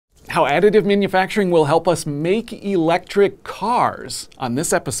how additive manufacturing will help us make electric cars on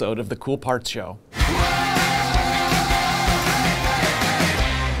this episode of the Cool Parts Show.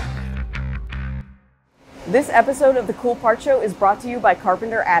 This episode of the Cool Parts Show is brought to you by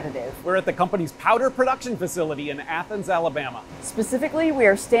Carpenter Additive. We're at the company's powder production facility in Athens, Alabama. Specifically, we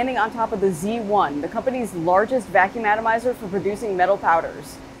are standing on top of the Z1, the company's largest vacuum atomizer for producing metal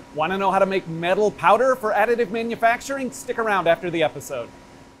powders. Want to know how to make metal powder for additive manufacturing? Stick around after the episode.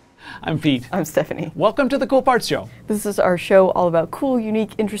 I'm Pete. I'm Stephanie. Welcome to the Cool Parts Show. This is our show all about cool,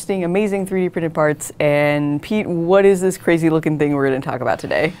 unique, interesting, amazing 3D printed parts. And Pete, what is this crazy looking thing we're going to talk about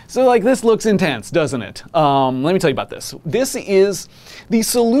today? So this looks intense, doesn't it? Let me tell you about this. This is the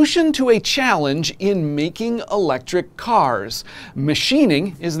solution to a challenge in making electric cars.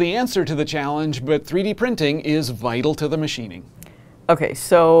 Machining is the answer to the challenge, but 3D printing is vital to the machining. Okay,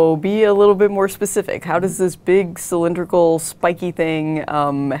 so be a little bit more specific. How does this big cylindrical spiky thing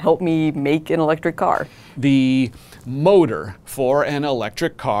help me make an electric car? The motor for an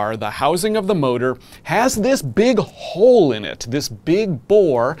electric car, the housing of the motor, has this big hole in it, this big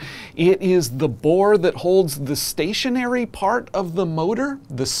bore. It is the bore that holds the stationary part of the motor,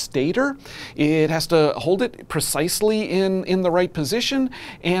 the stator. It has to hold it precisely in the right position,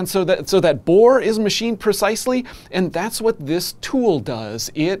 and so that bore is machined precisely, and that's what this tool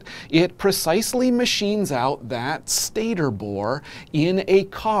does. It precisely machines out that stator bore in a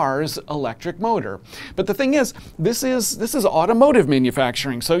car's electric motor. But the thing is, this is automotive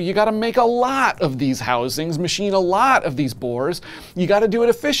manufacturing, so you got to make a lot of these housings, machine a lot of these bores. You got to do it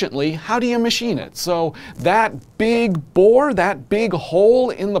efficiently. How do you machine it? So that big bore, that big hole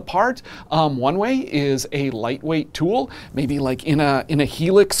in the part, one way is a lightweight tool, maybe like in a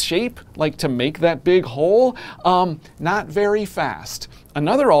helix shape, like to make that big hole. Not very fast.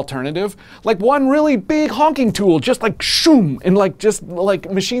 Another alternative, like one really big honking tool, just like shoom, and just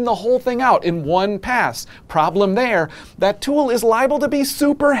machine the whole thing out in one pass. Problem there, that tool is liable to be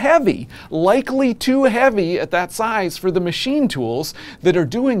super heavy, likely too heavy at that size for the machine tools that are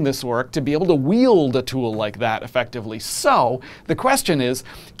doing this work to be able to wield a tool like that effectively. So the question is,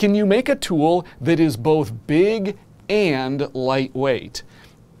 can you make a tool that is both big and lightweight?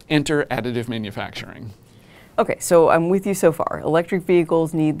 Enter additive manufacturing. Okay, so I'm with you so far. Electric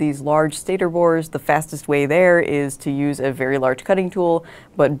vehicles need these large stator bores. The fastest way there is to use a very large cutting tool,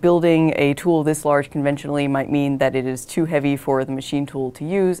 but building a tool this large conventionally might mean that it is too heavy for the machine tool to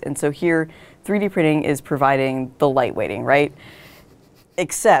use, and so here 3D printing is providing the lightweighting, right?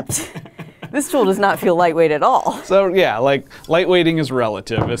 Except this tool does not feel lightweight at all. So yeah, lightweighting is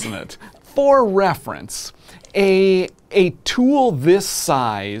relative, isn't it? For reference, a tool this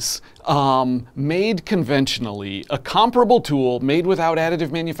size, made conventionally, a comparable tool made without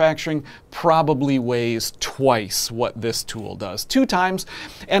additive manufacturing probably weighs twice what this tool does, 2 times.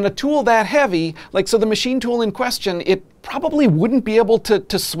 And a tool that heavy, so the machine tool in question, it probably wouldn't be able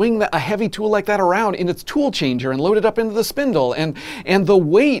to swing a heavy tool like that around in its tool changer and load it up into the spindle, and the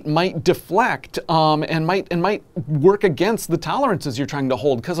weight might deflect and might work against the tolerances you're trying to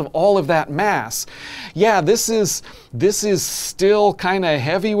hold because of all of that mass. Yeah, this is still kind of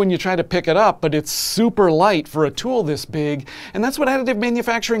heavy when you try to pick it up, but it's super light for a tool this big, and that's what additive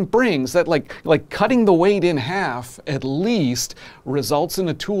manufacturing brings. That like cutting the weight in half at least results in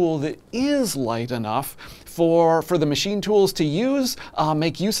a tool that is light enough for the machine tools to use,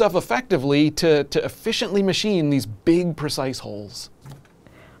 make use of effectively to efficiently machine these big, precise holes.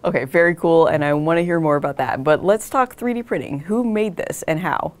 Okay, very cool, and I want to hear more about that. But let's talk 3D printing. Who made this and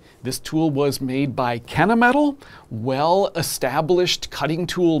how? This tool was made by Kennametal, well-established cutting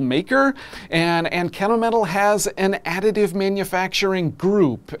tool maker, and Kennametal has an additive manufacturing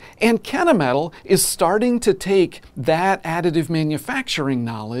group. And Kennametal is starting to take that additive manufacturing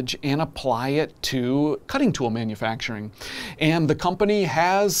knowledge and apply it to cutting tool manufacturing. And the company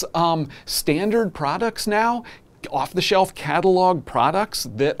has standard products now, off-the-shelf catalog products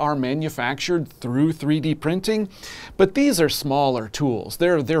that are manufactured through 3D printing, but these are smaller tools.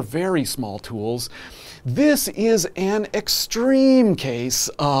 They're very small tools. This is an extreme case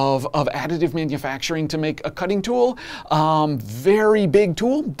of additive manufacturing to make a cutting tool. Very big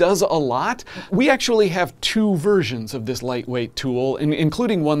tool, does a lot. We actually have 2 versions of this lightweight tool,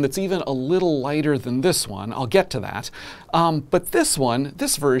 including one that's even a little lighter than this one. I'll get to that. But this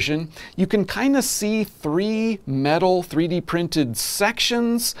version, you can kind of see 3 metal 3D printed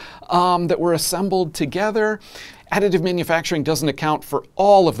sections that were assembled together. additive manufacturing doesn't account for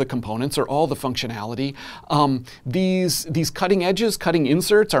all of the components or all the functionality. These cutting edges, cutting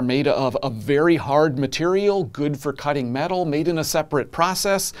inserts are made of a very hard material, good for cutting metal, made in a separate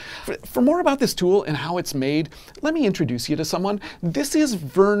process. For more about this tool and how it's made, let me introduce you to someone. This is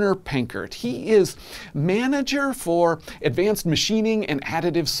Werner Penkert. He is manager for advanced machining and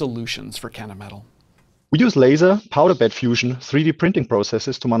additive solutions for Kennametal. We use laser, powder bed fusion, 3D printing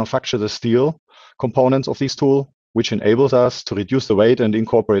processes to manufacture the steel components of this tool, which enables us to reduce the weight and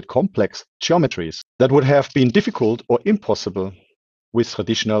incorporate complex geometries that would have been difficult or impossible with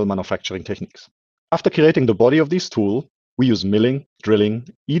traditional manufacturing techniques. After creating the body of this tool, we use milling, drilling,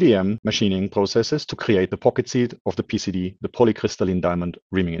 EDM machining processes to create the pocket seat of the PCD, the polycrystalline diamond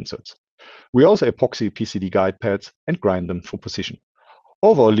reaming inserts. We also epoxy PCD guide pads and grind them for precision.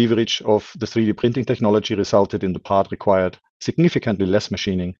 Overall leverage of the 3D printing technology resulted in the part required significantly less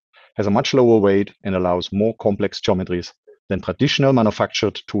machining, has a much lower weight, and allows more complex geometries than traditional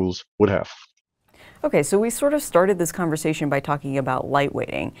manufactured tools would have. Okay, so we sort of started this conversation by talking about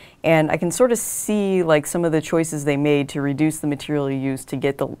lightweighting, and I can sort of see like some of the choices they made to reduce the material used to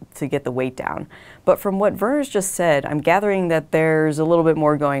get the weight down. But from what Werner's just said, I'm gathering that there's a little bit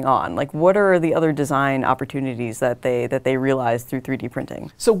more going on. Like, what are the other design opportunities that they realized through 3D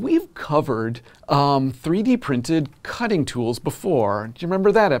printing? So we've covered 3D printed cutting tools before. Do you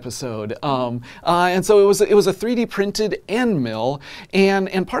remember that episode? And so it was a 3D printed end mill,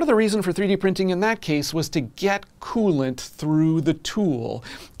 and part of the reason for 3D printing in that case was to get coolant through the tool,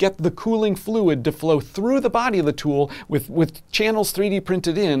 get the cooling fluid to flow through the body of the tool with channels 3D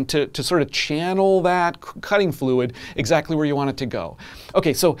printed in to sort of channel that cutting fluid exactly where you want it to go.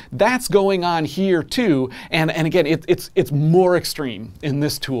 Okay, so that's going on here too, and again, it's more extreme in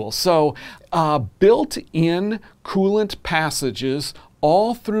this tool. So built-in coolant passages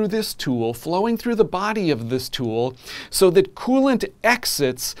all through this tool, flowing through the body of this tool, so that coolant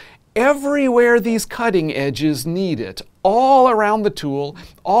exits everywhere these cutting edges need it, all around the tool,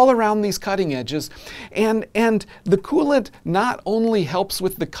 all around these cutting edges. And the coolant not only helps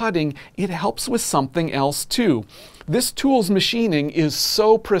with the cutting, it helps with something else too. This tool's machining is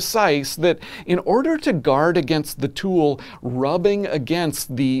so precise that in order to guard against the tool rubbing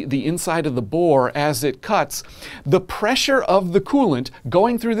against the inside of the bore as it cuts, the pressure of the coolant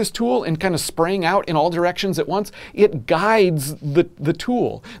going through this tool and kind of spraying out in all directions at once, it guides the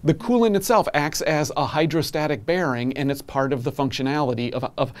tool. The coolant itself acts as a hydrostatic bearing, and it's part of the functionality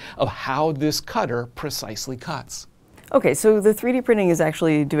of how this cutter precisely cuts. Okay, so the 3D printing is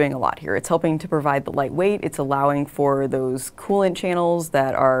actually doing a lot here. It's helping to provide the lightweight. It's allowing for those coolant channels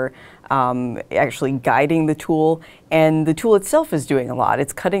that are actually guiding the tool, and the tool itself is doing a lot.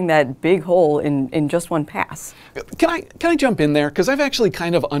 It's cutting that big hole in just one pass. Can I jump in there? Because I've actually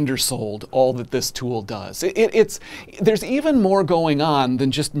kind of undersold all that this tool does. There's even more going on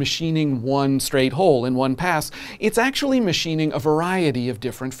than just machining one straight hole in one pass. It's actually machining a variety of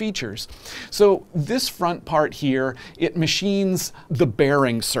different features. So this front part here, it machines the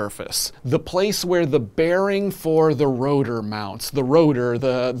bearing surface, the place where the bearing for the rotor mounts, the rotor,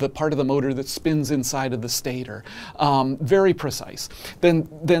 the part of the motor that spins inside of the stator. Very precise. Then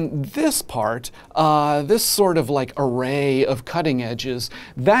this part, this sort of like array of cutting edges,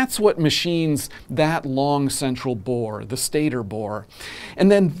 that's what machines that long central bore, the stator bore.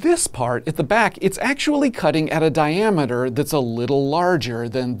 And then this part at the back, it's actually cutting at a diameter that's a little larger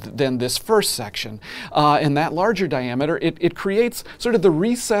than this first section. And that larger diameter, it creates sort of the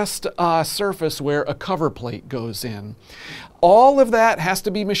recessed surface where a cover plate goes in. All of that has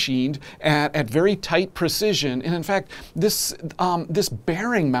to be machined at very tight precision, and in fact, this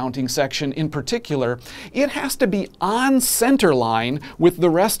bearing mounting section in particular, it has to be on center line with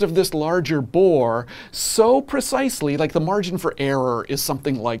the rest of this larger bore so precisely, like the margin for error is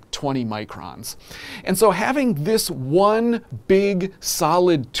something like 20 microns. And so having this one big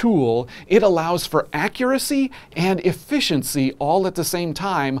solid tool, it allows for accuracy and efficiency all at the same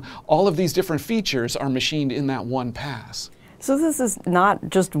time. All of these different features are machined in that one pass. So this is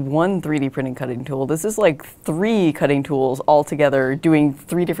not just one 3D printing cutting tool. This is like 3 cutting tools all together doing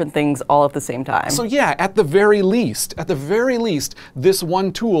 3 different things all at the same time. So yeah, at the very least, this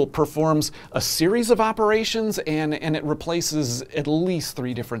one tool performs a series of operations and it replaces at least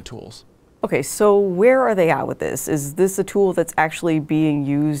 3 different tools. Okay, so where are they at with this? Is this a tool that's actually being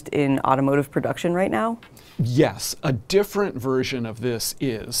used in automotive production right now? Yes, a different version of this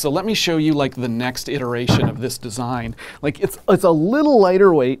is. So let me show you like the next iteration of this design. Like it's a little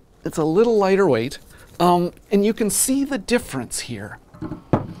lighter weight. It's a little lighter weight, and you can see the difference here.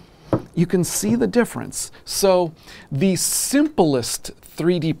 you can see the difference. So the simplest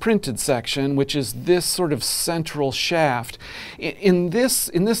 3D printed section, which is this sort of central shaft, in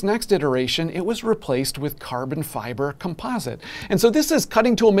this next iteration, it was replaced with carbon fiber composite. And so this is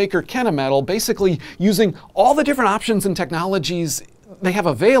cutting tool maker Kennametal basically using all the different options and technologies they have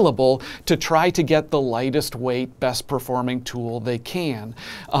available to try to get the lightest weight, best performing tool they can.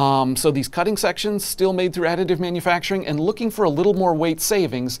 So these cutting sections still made through additive manufacturing and looking for a little more weight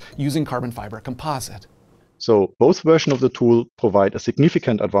savings using carbon fiber composite. So both versions of the tool provide a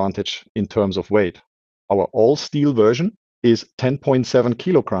significant advantage in terms of weight. Our all-steel version is 10.7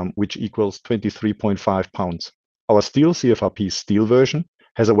 kilogram, which equals 23.5 pounds. Our steel CFRP steel version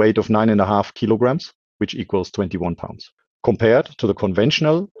has a weight of 9.5 kilograms, which equals 21 pounds. Compared to the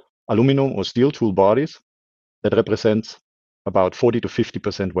conventional aluminum or steel tool bodies, that represents about 40 to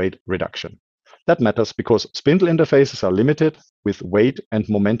 50% weight reduction. That matters because spindle interfaces are limited with weight and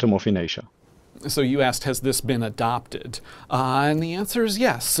momentum of inertia. So you asked, has this been adopted? And the answer is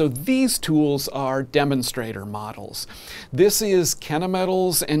yes. So these tools are demonstrator models. This is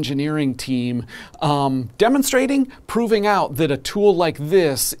Kennametal's engineering team demonstrating, proving out that a tool like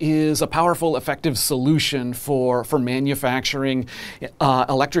this is a powerful, effective solution for manufacturing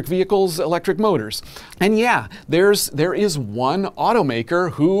electric vehicles, electric motors. And yeah, there is one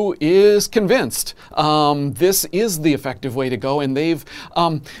automaker who is convinced this is the effective way to go, and they've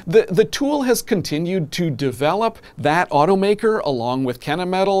the tool has continued to develop. That automaker, along with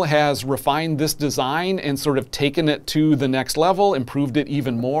Kennametal, has refined this design and sort of taken it to the next level, improved it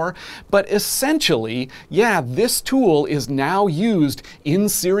even more. But essentially, yeah, this tool is now used in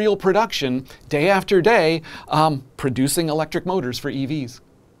serial production day after day, producing electric motors for EVs.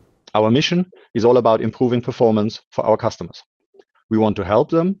 Our mission is all about improving performance for our customers. We want to help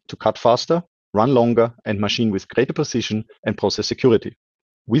them to cut faster, run longer, and machine with greater precision and process security.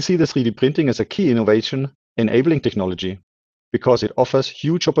 We see the 3D printing as a key innovation enabling technology because it offers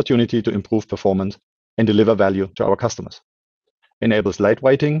huge opportunity to improve performance and deliver value to our customers. Enables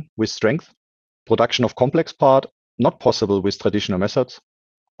lightweighting with strength, production of complex part not possible with traditional methods,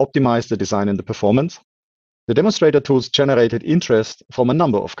 optimize the design and the performance. The demonstrator tools generated interest from a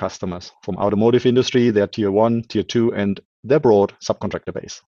number of customers, from automotive industry, their tier 1, tier 2, and their broad subcontractor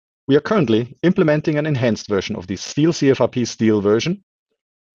base. We are currently implementing an enhanced version of the steel CFRP steel version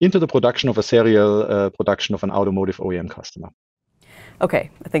into the production of a serial production of an automotive OEM customer.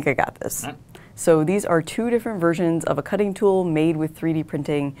 Okay, I think I got this. So these are two different versions of a cutting tool made with 3D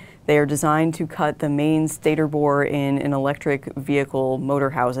printing. They are designed to cut the main stator bore in an electric vehicle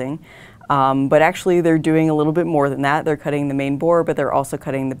motor housing. But actually they're doing a little bit more than that. They're cutting the main bore, but they're also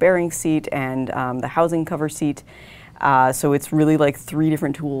cutting the bearing seat and the housing cover seat. So it's really like three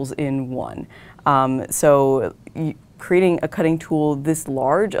different tools in one. Creating a cutting tool this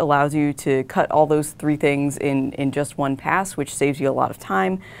large allows you to cut all those three things in just one pass, which saves you a lot of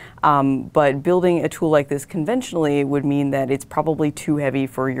time. But building a tool like this conventionally would mean that it's probably too heavy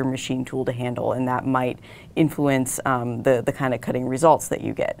for your machine tool to handle, and that might influence the kind of cutting results that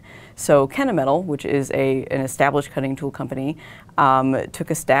you get. So Kennametal, which is an established cutting tool company, took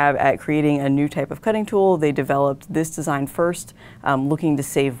a stab at creating a new type of cutting tool. They developed this design first, looking to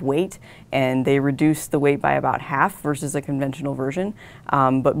save weight, and they reduced the weight by about half versus a conventional version.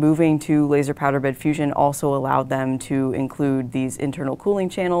 But moving to laser powder bed fusion also allowed them to include these internal cooling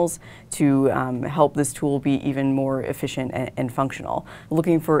channels to help this tool be even more efficient and functional.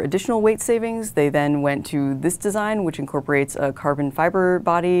 Looking for additional weight savings, they then went to this design, which incorporates a carbon fiber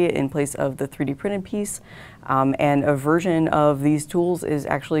body in place of the 3D printed piece. And a version of these tools is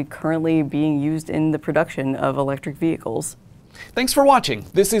actually currently being used in the production of electric vehicles. Thanks for watching.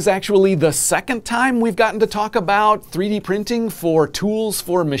 This is actually the second time we've gotten to talk about 3D printing for tools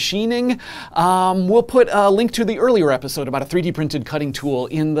for machining. We'll put a link to the earlier episode about a 3D printed cutting tool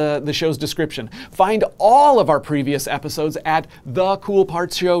in the show's description. Find all of our previous episodes at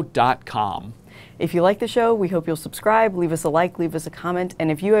thecoolpartsshow.com. If you like the show, we hope you'll subscribe, leave us a like, leave us a comment, and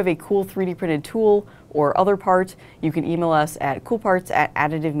if you have a cool 3D printed tool or other part, you can email us at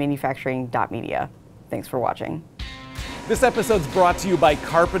coolparts@additivemanufacturing.media. Thanks for watching. This episode's brought to you by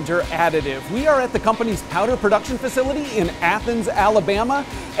Carpenter Additive. We are at the company's powder production facility in Athens, Alabama,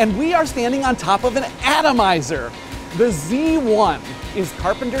 and we are standing on top of an atomizer. The Z1 is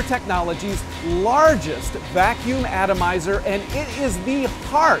Carpenter Technology's largest vacuum atomizer, and it is the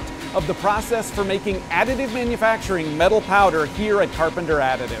heart of the process for making additive manufacturing metal powder here at Carpenter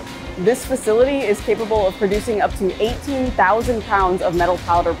Additive. This facility is capable of producing up to 18,000 pounds of metal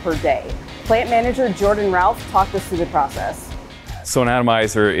powder per day. Plant manager Jordan Ralph talked us through the process. So an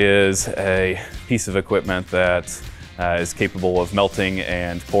atomizer is a piece of equipment that is capable of melting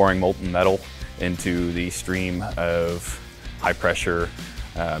and pouring molten metal into the stream of high pressure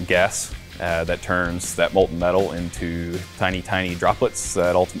gas that turns that molten metal into tiny droplets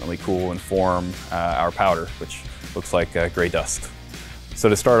that ultimately cool and form our powder, which looks like gray dust. So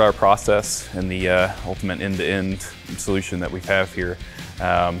to start our process and the ultimate end-to-end solution that we have here,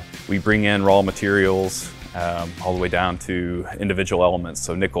 we bring in raw materials all the way down to individual elements,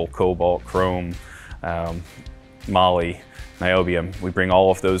 so nickel, cobalt, chrome, moly, niobium. We bring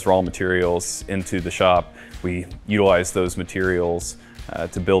all of those raw materials into the shop. We utilize those materials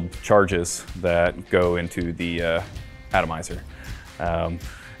to build charges that go into the atomizer.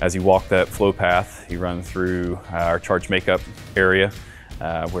 As you walk that flow path, you run through our charge makeup area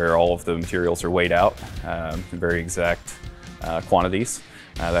where all of the materials are weighed out in very exact quantities.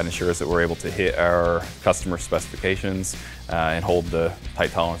 That ensures that we're able to hit our customer specifications and hold the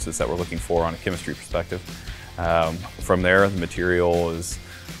tight tolerances that we're looking for on a chemistry perspective. From there, the material is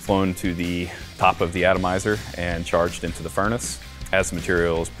flown to the top of the atomizer and charged into the furnace. As the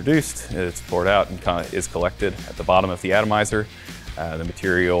material is produced, it's poured out and is collected at the bottom of the atomizer. The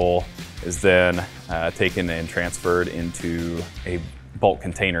material is then taken and transferred into a bulk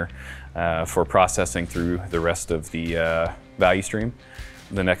container for processing through the rest of the value stream.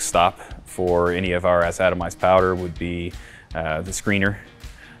 The next stop for any of our atomized powder would be the screener.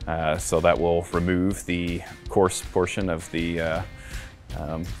 So that will remove the coarse portion of the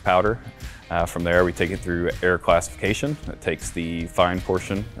powder. From there, we take it through air classification. That takes the fine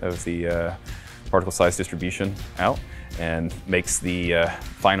portion of the particle size distribution out and makes the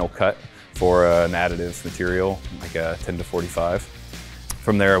final cut for an additive material, like a 10 to 45.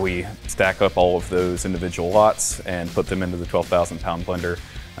 From there, we stack up all of those individual lots and put them into the 12,000 pound blender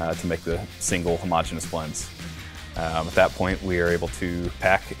to make the single homogeneous blends. At that point, we are able to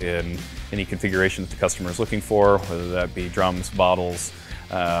pack in any configuration that the customer is looking for, whether that be drums, bottles,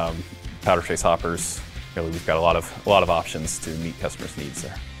 powder trace hoppers. Really, we've got a lot of options to meet customers' needs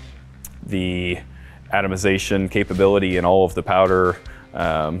there. The atomization capability and all of the powder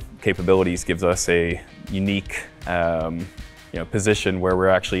capabilities gives us a unique position where we're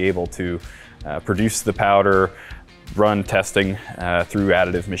actually able to produce the powder, run testing through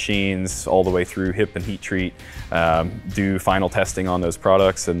additive machines all the way through HIP and heat treat, do final testing on those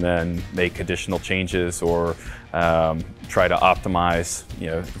products, and then make additional changes or try to optimize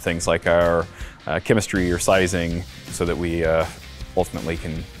things like our chemistry or sizing so that we ultimately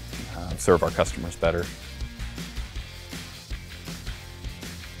can serve our customers better.